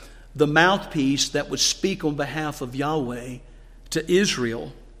the mouthpiece that would speak on behalf of Yahweh to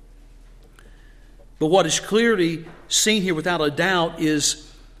Israel. But what is clearly seen here without a doubt is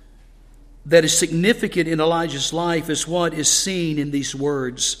that is significant in Elijah's life is what is seen in these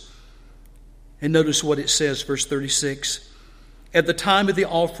words. And notice what it says, verse 36. At the time of the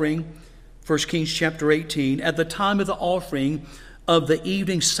offering, 1 Kings chapter 18, at the time of the offering of the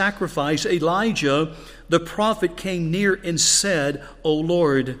evening sacrifice, Elijah, the prophet, came near and said, O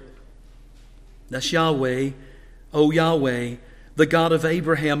Lord, that's Yahweh, O Yahweh, the God of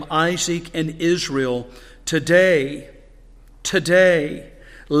Abraham, Isaac, and Israel, today,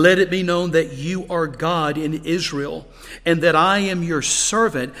 let it be known that you are God in Israel, and that I am your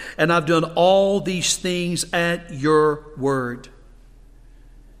servant, and I've done all these things at your word.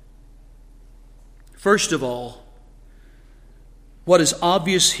 First of all, what is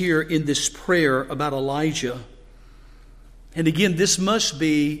obvious here in this prayer about Elijah, and again, this must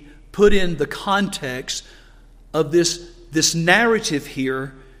be put in the context of this narrative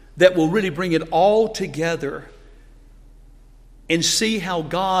here that will really bring it all together and see how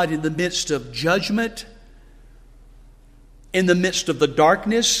God, in the midst of judgment, in the midst of the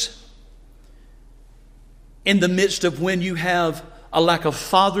darkness, in the midst of when you have a lack of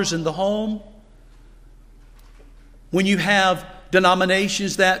fathers in the home, when you have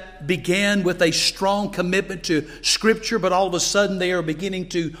denominations that began with a strong commitment to Scripture, but all of a sudden they are beginning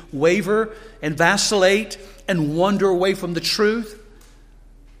to waver and vacillate and wander away from the truth.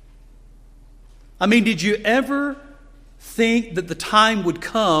 I mean, did you ever think that the time would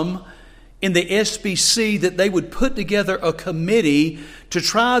come in the SBC that they would put together a committee to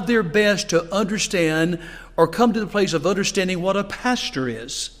try their best to understand or come to the place of understanding what a pastor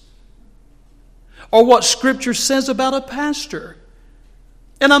is? Or what Scripture says about a pastor?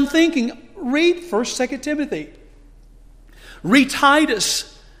 And I'm thinking, read 1st, 2nd Timothy. Read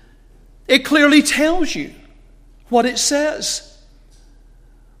Titus. It clearly tells you what it says.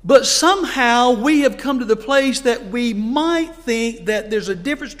 But somehow we have come to the place that we might think that there's a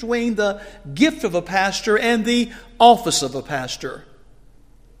difference between the gift of a pastor and the office of a pastor.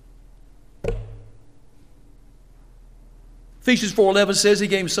 Ephesians 4:11 says He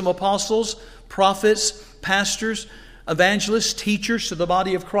gave some apostles, prophets, pastors, evangelists, teachers to the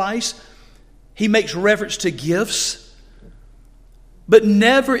body of Christ. He makes reference to gifts. But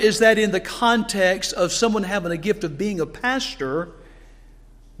never is that in the context of someone having a gift of being a pastor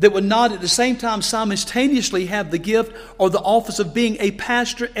that would not at the same time simultaneously have the gift or the office of being a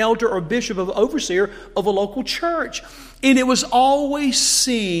pastor, elder, or bishop, of overseer of a local church. And it was always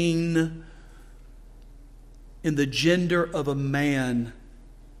seen in the gender of a man.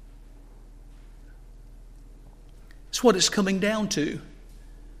 It's what it's coming down to.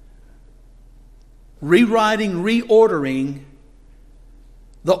 Rewriting, reordering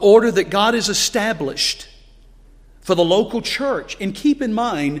the order that God has established for the local church. And keep in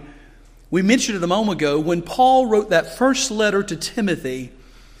mind, we mentioned it a moment ago, when Paul wrote that first letter to Timothy,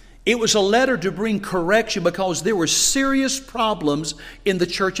 it was a letter to bring correction because there were serious problems in the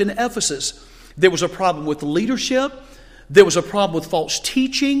church in Ephesus. There was a problem with leadership. There was a problem with false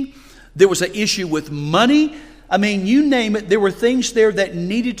teaching. There was an issue with money. I mean, you name it, there were things there that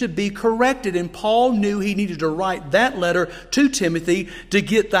needed to be corrected. And Paul knew he needed to write that letter to Timothy to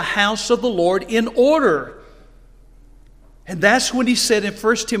get the house of the Lord in order. And that's when he said in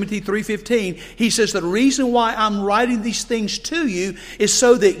 1 Timothy 3:15, he says, the reason why I'm writing these things to you is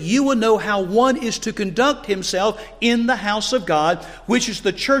so that you will know how one is to conduct himself in the house of God, which is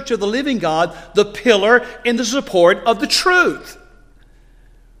the church of the living God, the pillar and the support of the truth.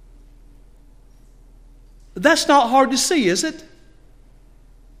 That's not hard to see, is it?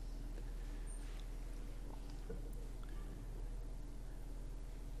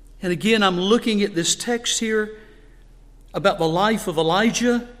 And again, I'm looking at this text here about the life of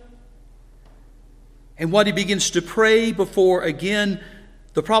Elijah and what he begins to pray before, again,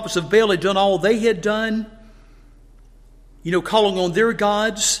 the prophets of Baal had done all they had done, calling on their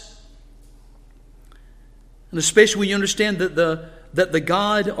gods. And especially when you understand that the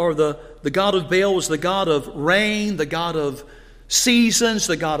God or the God of Baal was the God of rain, the God of seasons,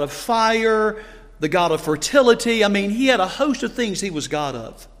 the God of fire, the God of fertility. I mean, he had a host of things he was God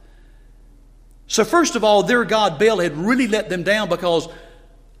of. So first of all, their God Baal had really let them down because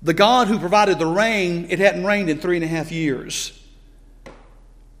the God who provided the rain, it hadn't rained in 3.5 years.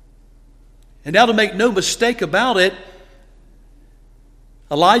 And now, to make no mistake about it,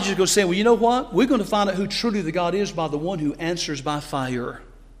 Elijah's going to say, well, you know what? We're going to find out who truly the God is by the one who answers by fire.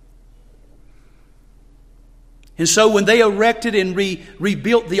 And so when they erected and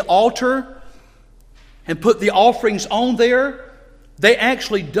rebuilt the altar and put the offerings on there, they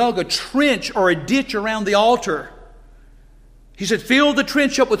actually dug a trench or a ditch around the altar. He said, fill the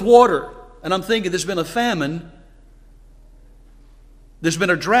trench up with water. And I'm thinking, there's been a famine. There's been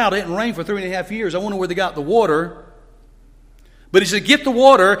a drought. It hadn't rained for 3.5 years. I wonder where they got the water. But he said, get the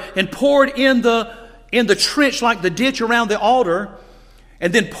water and pour it in the trench like the ditch around the altar.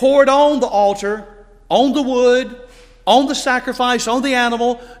 And then pour it on the altar, on the wood, on the sacrifice, on the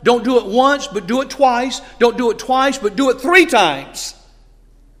animal. Don't do it once, but do it twice. Don't do it twice, but do it 3 times.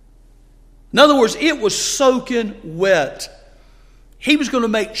 In other words, it was soaking wet. He was going to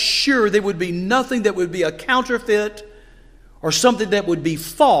make sure there would be nothing that would be a counterfeit or something that would be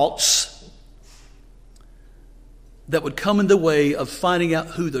false that would come in the way of finding out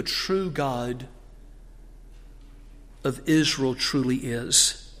who the true God of Israel truly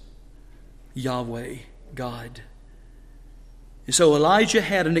is. Yahweh, God. And so Elijah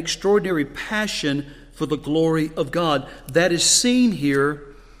had an extraordinary passion for the glory of God. That is seen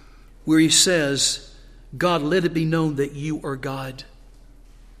here where he says, God, let it be known that you are God.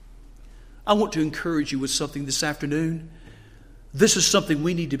 I want to encourage you with something this afternoon. This is something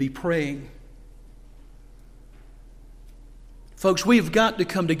we need to be praying. Folks, we've got to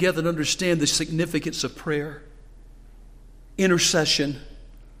come together and understand the significance of prayer, intercession,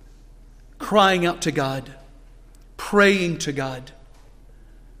 crying out to God, praying to God.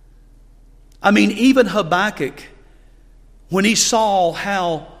 I mean, even Habakkuk, when he saw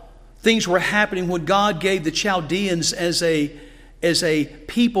how things were happening, when God gave the Chaldeans as a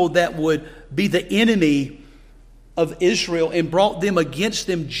people that would be the enemy of Israel and brought them against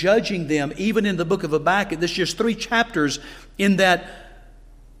them, judging them, even in the book of Habakkuk. There's just 3 chapters in that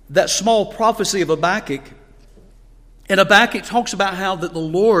small prophecy of Habakkuk. And Habakkuk talks about how that the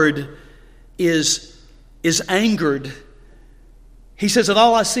Lord is angered. He says that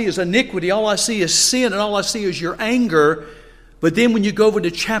all I see is iniquity, all I see is sin, and all I see is your anger. But then when you go over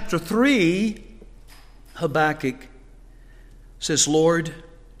to chapter 3, Habakkuk says, Lord,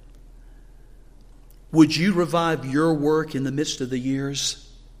 would you revive your work in the midst of the years?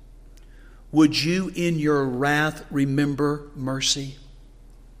 Would you in your wrath remember mercy?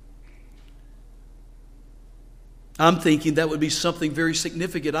 I'm thinking that would be something very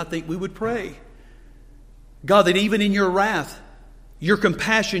significant. I think we would pray, God, that even in your wrath, your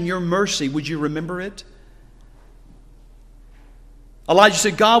compassion, your mercy, would you remember it? Elijah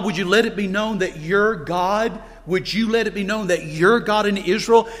said, God, would you let it be known that you're God? Would you let it be known that you're God in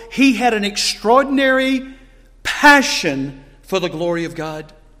Israel? He had an extraordinary passion for the glory of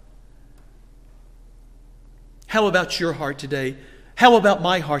God. How about your heart today? How about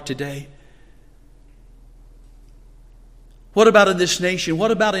my heart today? What about in this nation?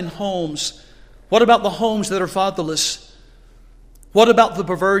 What about in homes? What about the homes that are fatherless? What about the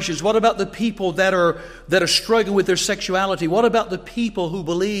perversions? What about the people that are struggling with their sexuality? What about the people who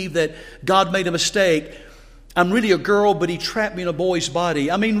believe that God made a mistake? I'm really a girl, but he trapped me in a boy's body.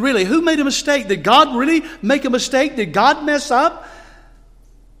 I mean, really, who made a mistake? Did God really make a mistake? Did God mess up?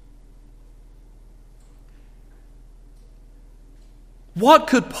 What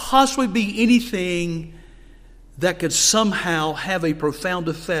could possibly be anything that could somehow have a profound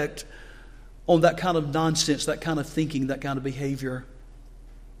effect on that kind of nonsense, that kind of thinking, that kind of behavior?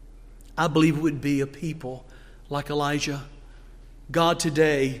 I believe it would be a people like Elijah. God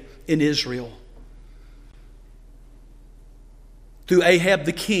today in Israel, through Ahab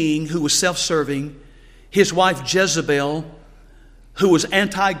the king, who was self-serving, his wife Jezebel, who was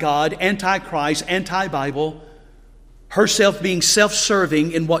anti-God, anti-Christ, anti-Bible, herself being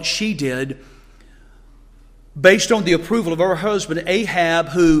self-serving in what she did, based on the approval of her husband Ahab,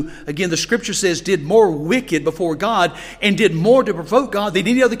 who, again, the scripture says, did more wicked before God and did more to provoke God than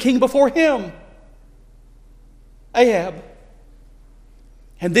any other king before him. Ahab.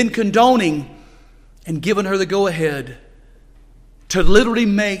 And then condoning and giving her the go-ahead to literally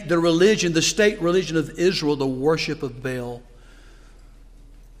make the religion, the state religion of Israel, the worship of Baal.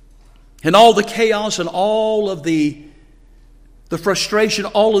 And all the chaos and all of the frustration,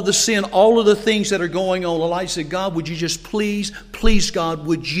 all of the sin, all of the things that are going on. Elijah said, God, would you just please, God,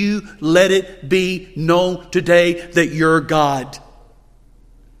 would you let it be known today that you're God?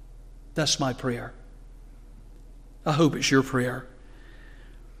 That's my prayer. I hope it's your prayer.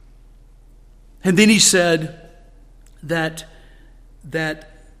 And then he said that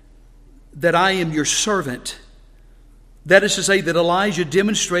I am your servant. That is to say that Elijah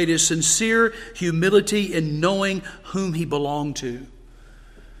demonstrated sincere humility in knowing whom he belonged to.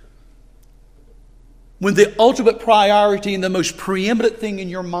 When the ultimate priority and the most preeminent thing in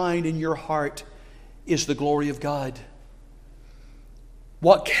your mind and your heart is the glory of God.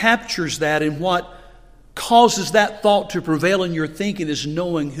 What captures that and what causes that thought to prevail in your thinking is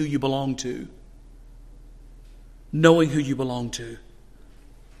knowing who you belong to. Knowing who you belong to.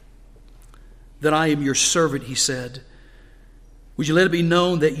 That I am your servant, he said. Would you let it be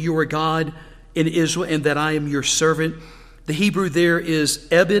known that you are God in Israel and that I am your servant? The Hebrew there is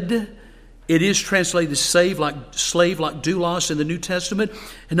ebed. It is translated slave like doulos in the New Testament.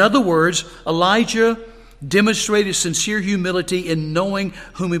 In other words, Elijah demonstrated sincere humility in knowing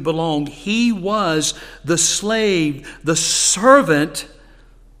whom he belonged. He was the slave, the servant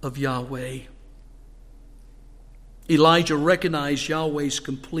of Yahweh. Elijah recognized Yahweh's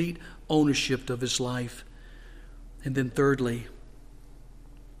complete ownership of his life. And then thirdly,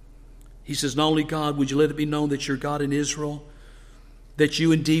 he says, not only God, would you let it be known that you're God in Israel, that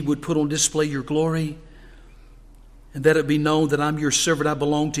you indeed would put on display your glory, and that it be known that I'm your servant, I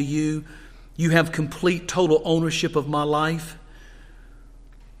belong to you. You have complete, total ownership of my life.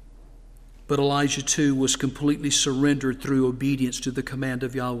 But Elijah too was completely surrendered through obedience to the command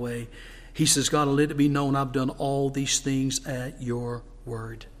of Yahweh. He says, God, let it be known I've done all these things at your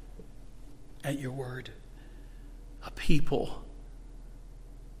word. At your word. A people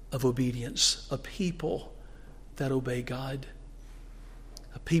of obedience. A people that obey God.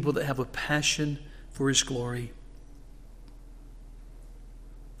 A people that have a passion for His glory.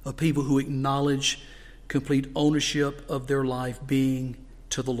 A people who acknowledge complete ownership of their life being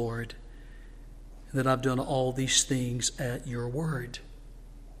to the Lord. That I've done all these things at your word.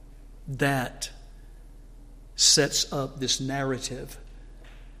 That sets up this narrative.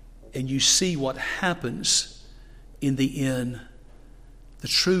 And you see what happens in the end. The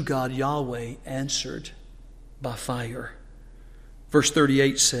true God, Yahweh, answered by fire. Verse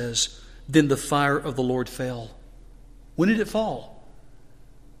 38 says, then the fire of the Lord fell. When did it fall?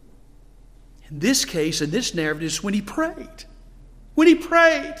 In this case, in this narrative, is when he prayed. When he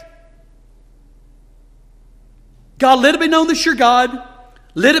prayed. God, let it be known that you're God.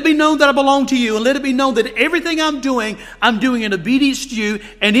 Let it be known that I belong to you. And let it be known that everything I'm doing in obedience to you.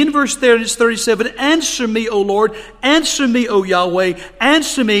 And in verse 37, answer me, O Lord. Answer me, O Yahweh.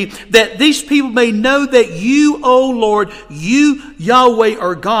 Answer me, that these people may know that you, O Lord, you, Yahweh,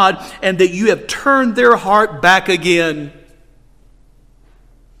 are God, and that you have turned their heart back again.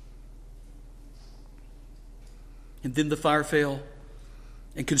 And then the fire fell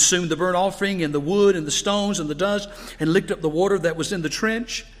and consumed the burnt offering and the wood and the stones and the dust and licked up the water that was in the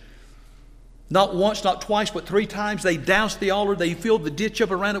trench. Not once, not twice, but 3 times they doused the altar. They filled the ditch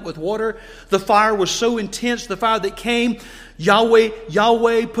up around it with water. The fire was so intense, the fire that came.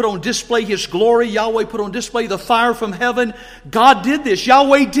 Yahweh put on display His glory. Yahweh put on display the fire from heaven. God did this.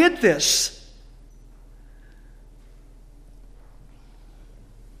 Yahweh did this.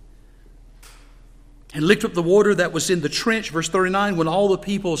 And licked up the water that was in the trench. Verse 39, when all the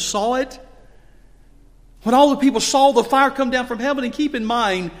people saw it. When all the people saw the fire come down from heaven. And keep in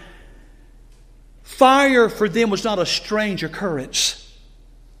mind, fire for them was not a strange occurrence.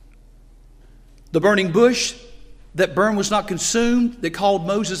 The burning bush that burned was not consumed, that called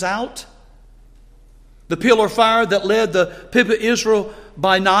Moses out. The pillar of fire that led the people of Israel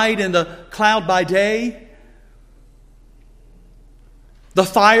by night and the cloud by day. The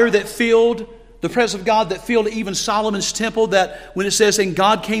fire that filled the presence of God that filled even Solomon's temple, that when it says, and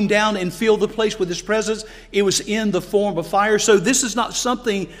God came down and filled the place with His presence, it was in the form of fire. So this is not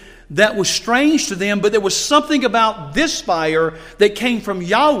something that was strange to them, but there was something about this fire that came from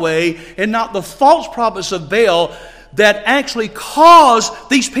Yahweh and not the false prophets of Baal that actually caused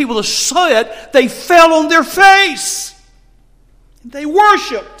these people to sweat. They fell on their face. They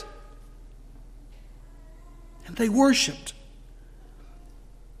worshiped. And they worshiped.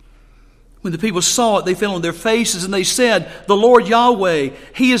 When the people saw it, they fell on their faces and they said, the Lord Yahweh,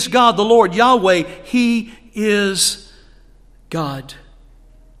 He is God. The Lord Yahweh, He is God.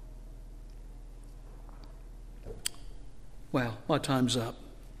 Wow, my time's up.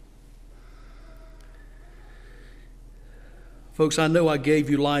 Folks, I know I gave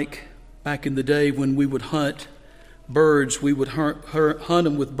you like back in the day when we would hunt birds. We would hunt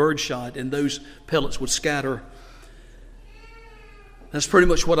them with birdshot and those pellets would scatter. That's pretty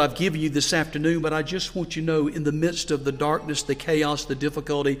much what I've given you this afternoon, but I just want you to know, in the midst of the darkness, the chaos, the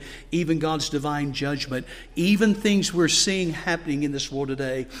difficulty, even God's divine judgment, even things we're seeing happening in this world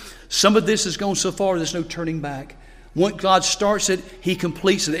today, some of this has gone so far there's no turning back. Once God starts it, He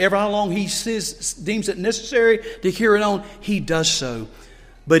completes it. Ever how long He deems it necessary to carry it on, He does so.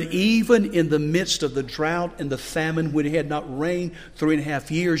 But even in the midst of the drought and the famine, when it had not rained 3.5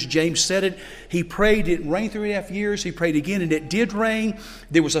 years, James said it. He prayed, it didn't rain 3.5 years. He prayed again, and it did rain.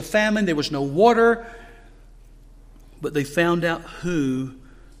 There was a famine. There was no water. But they found out who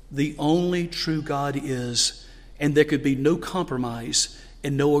the only true God is. And there could be no compromise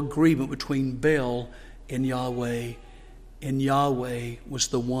and no agreement between Baal and Yahweh. And Yahweh was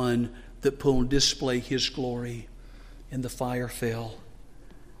the one that put on display His glory. And the fire fell.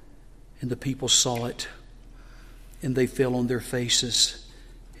 And the people saw it, and they fell on their faces,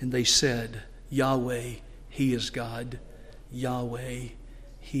 and they said, Yahweh, He is God. Yahweh,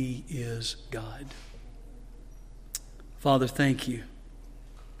 He is God. Father, thank you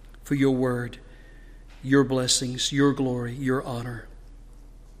for your word, your blessings, your glory, your honor.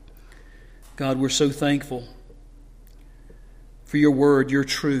 God, we're so thankful for your word, your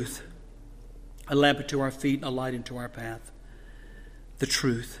truth, a lamp unto our feet and a light unto our path. The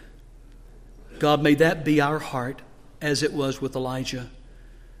truth. God, may that be our heart as it was with Elijah.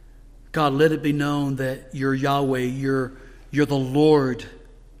 God, let it be known that you're Yahweh, you're the Lord.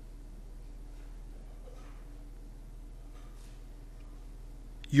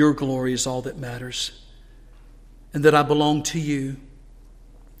 your glory is all that matters, and that I belong to you,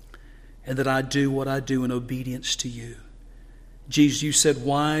 and that I do what I do in obedience to you. Jesus, you said,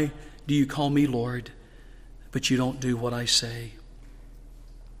 why do you call me Lord, but you don't do what I say?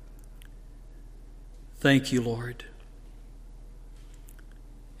 Thank you, Lord.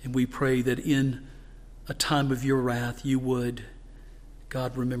 And we pray that in a time of your wrath, you would,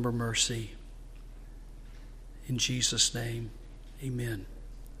 God, remember mercy. In Jesus' name, amen.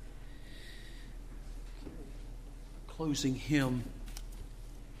 Closing hymn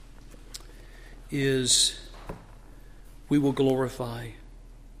is We Will Glorify.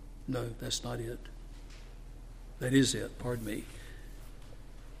 No, that's not it. That is it, pardon me.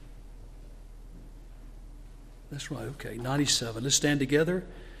 That's right, okay, 97. Let's stand together.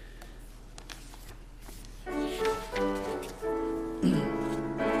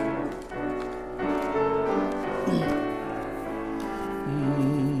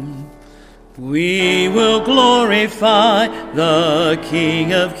 We will glorify the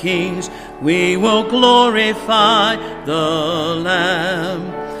King of Kings. We will glorify the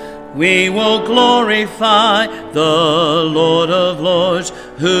Lamb. We will glorify the Lord of Lords,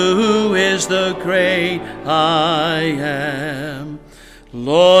 who is the great I Am.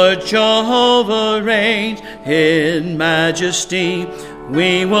 Lord Jehovah reigns in majesty.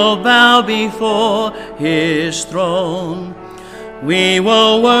 We will bow before his throne. We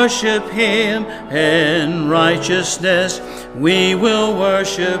will worship him in righteousness. We will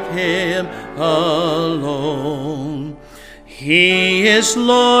worship him alone. He is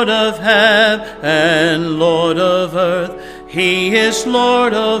Lord of heaven and Lord of earth. He is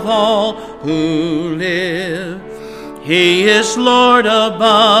Lord of all who live. He is Lord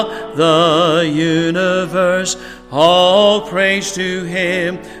above the universe. All praise to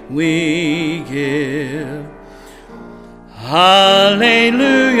him we give.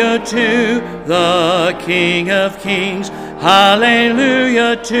 Hallelujah to the King of Kings.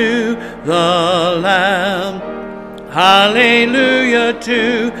 Hallelujah to the Lamb. Hallelujah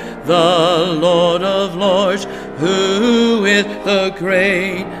to the Lord of Lords, who is the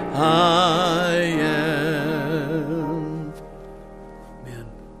great I Am. Amen.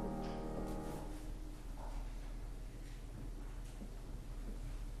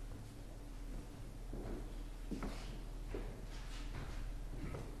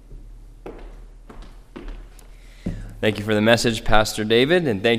 Thank you for the message, Pastor David, and thank